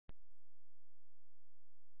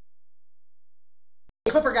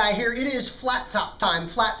Clipper Guy here. It is flat top time.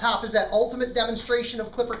 Flat top is that ultimate demonstration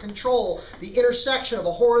of clipper control, the intersection of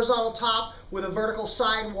a horizontal top with a vertical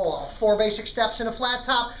sidewall. 4 basic steps in a flat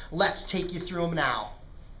top. Let's take you through them now.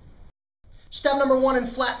 Step number 1 in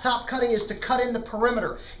flat top cutting is to cut in the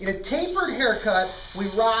perimeter. In a tapered haircut, we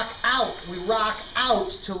rock out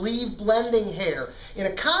to leave blending hair. In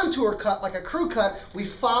a contour cut, like a crew cut, we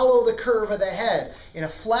follow the curve of the head. In a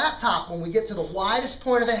flat top, when we get to the widest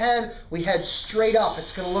point of the head, we head straight up.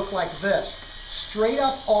 It's going to look like this. Straight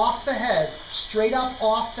up off the head, straight up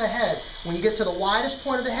off the head. When you get to the widest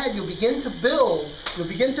point of the head, you'll begin to build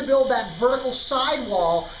that vertical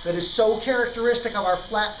sidewall that is so characteristic of our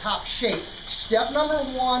flat top shape. Step number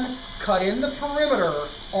 1, cut in the perimeter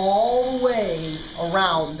all the way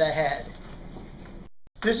around the head.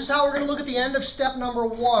 This is how we're going to look at the end of step number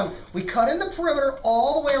 1. We cut in the perimeter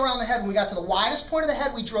all the way around the head. When we got to the widest point of the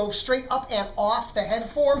head, we drove straight up and off the head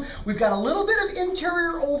form. We've got a little bit of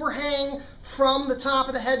interior overhang from the top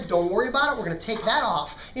of the head. Don't worry about it. We're going to take that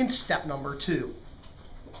off in step number 2.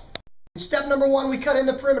 In step number 1, we cut in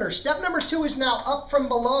the perimeter. Step number 2 is now up from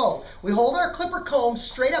below. We hold our clipper comb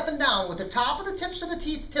straight up and down with the top of the tips of the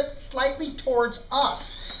teeth tipped slightly towards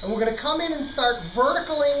us. And we're going to come in and start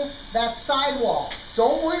verticaling that sidewall.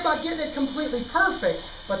 Don't worry about getting it completely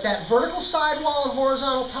perfect, but that vertical sidewall and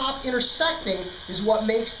horizontal top intersecting is what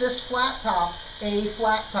makes this flat top a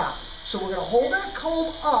flat top. So we're going to hold that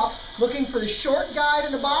comb up, looking for the short guide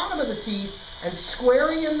in the bottom of the teeth, and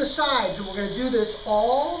squaring in the sides. And we're going to do this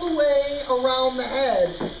all the way around the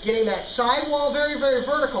head, getting that sidewall very, very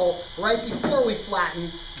vertical right before we flatten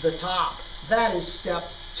the top. That is step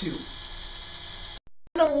 2.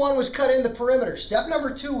 Step number 1 was cut in the perimeter. Step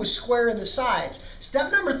number 2 was square in the sides.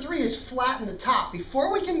 Step number 3 is flatten the top.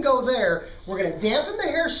 Before we can go there, we're going to dampen the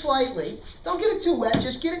hair slightly. Don't get it too wet,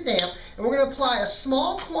 just get it damp. And we're going to apply a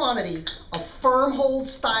small quantity of firm hold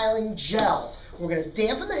styling gel. We're going to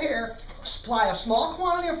dampen the hair, apply a small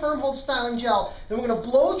quantity of firm hold styling gel, then we're going to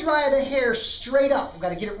blow dry the hair straight up. We've got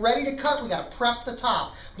to get it ready to cut. We've got to prep the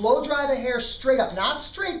top. Blow dry the hair straight up, not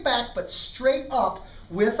straight back, but straight up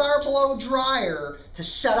with our blow dryer to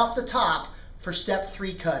set up the top for step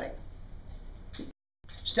 3 cutting.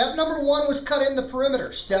 Step number 1 was cut in the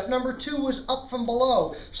perimeter. Step number 2 was up from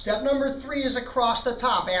below. Step number 3 is across the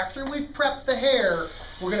top. After we've prepped the hair,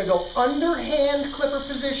 we're going to go underhand clipper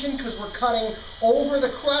position because we're cutting over the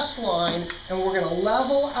crest line, and we're going to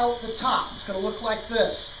level out the top. It's going to look like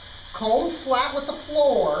this. Comb flat with the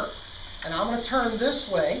floor, and I'm going to turn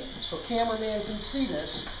this way so cameraman can see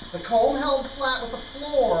this. The comb held flat with the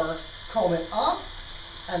floor, comb it up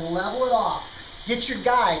and level it off. Get your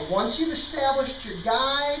guide. Once you've established your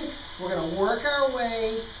guide, we're going to work our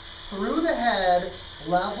way through the head,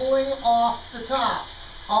 leveling off the top.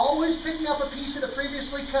 Always picking up a piece of the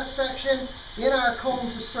previously cut section in our comb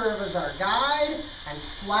to serve as our guide and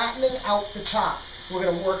flattening out the top. We're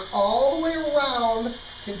going to work all the way around,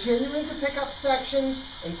 continuing to pick up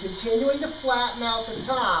sections and continuing to flatten out the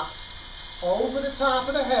top over the top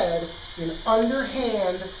of the head in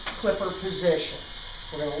underhand clipper position.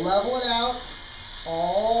 We're going to level it out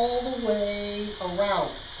all the way around.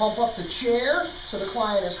 Pump up the chair so the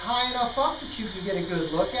client is high enough up that you can get a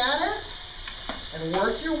good look at it. And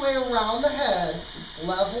work your way around the head,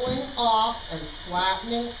 leveling off and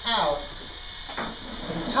flattening out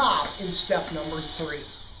the top in step number 3.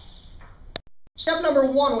 Step number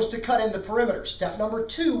 1 was to cut in the perimeter. Step number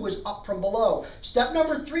 2 was up from below. Step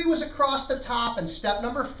number 3 was across the top, and step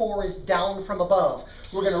number 4 is down from above.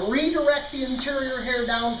 We're going to redirect the interior hair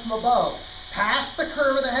down from above, past the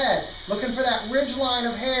curve of the head, looking for that ridge line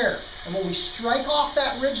of hair. And when we strike off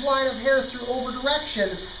that ridge line of hair through over direction,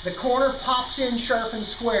 the corner pops in sharp and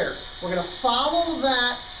square. We're going to follow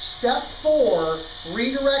that step 4,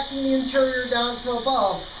 redirecting the interior down from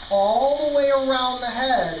above all the way around the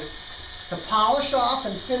head to polish off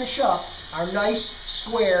and finish up our nice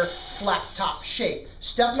square flat top shape.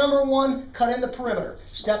 Step number 1, cut in the perimeter.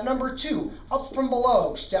 Step number 2, up from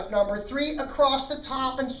below. Step number 3, across the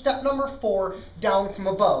top. And step number 4, down from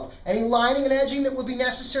above. Any lining and edging that would be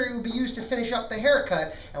necessary would be used to finish up the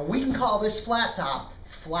haircut, and we can call this flat top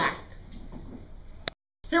flat.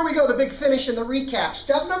 Here we go, the big finish and the recap.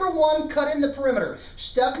 Step number 1, cut in the perimeter.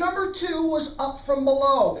 Step number 2 was up from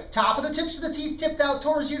below. Top of the tips of the teeth tipped out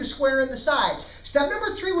towards you to square in the sides. Step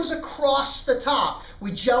number 3 was across the top.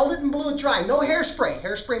 We gelled it and blew it dry. No hairspray.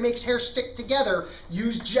 Hairspray makes hair stick together.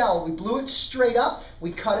 Use gel. We blew it straight up.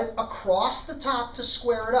 We cut it across the top to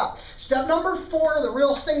square it up. Step number 4, the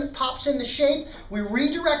real thing that pops into shape, we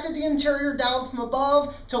redirected the interior down from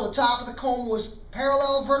above till the top of the comb was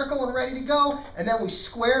parallel, vertical, and ready to go, and then we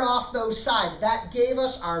squared off those sides. That gave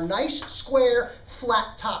us our nice square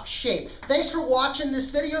flat top shape. Thanks for watching this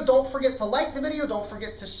video. Don't forget to like the video, don't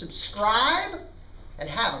forget to subscribe, and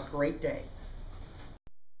have a great day.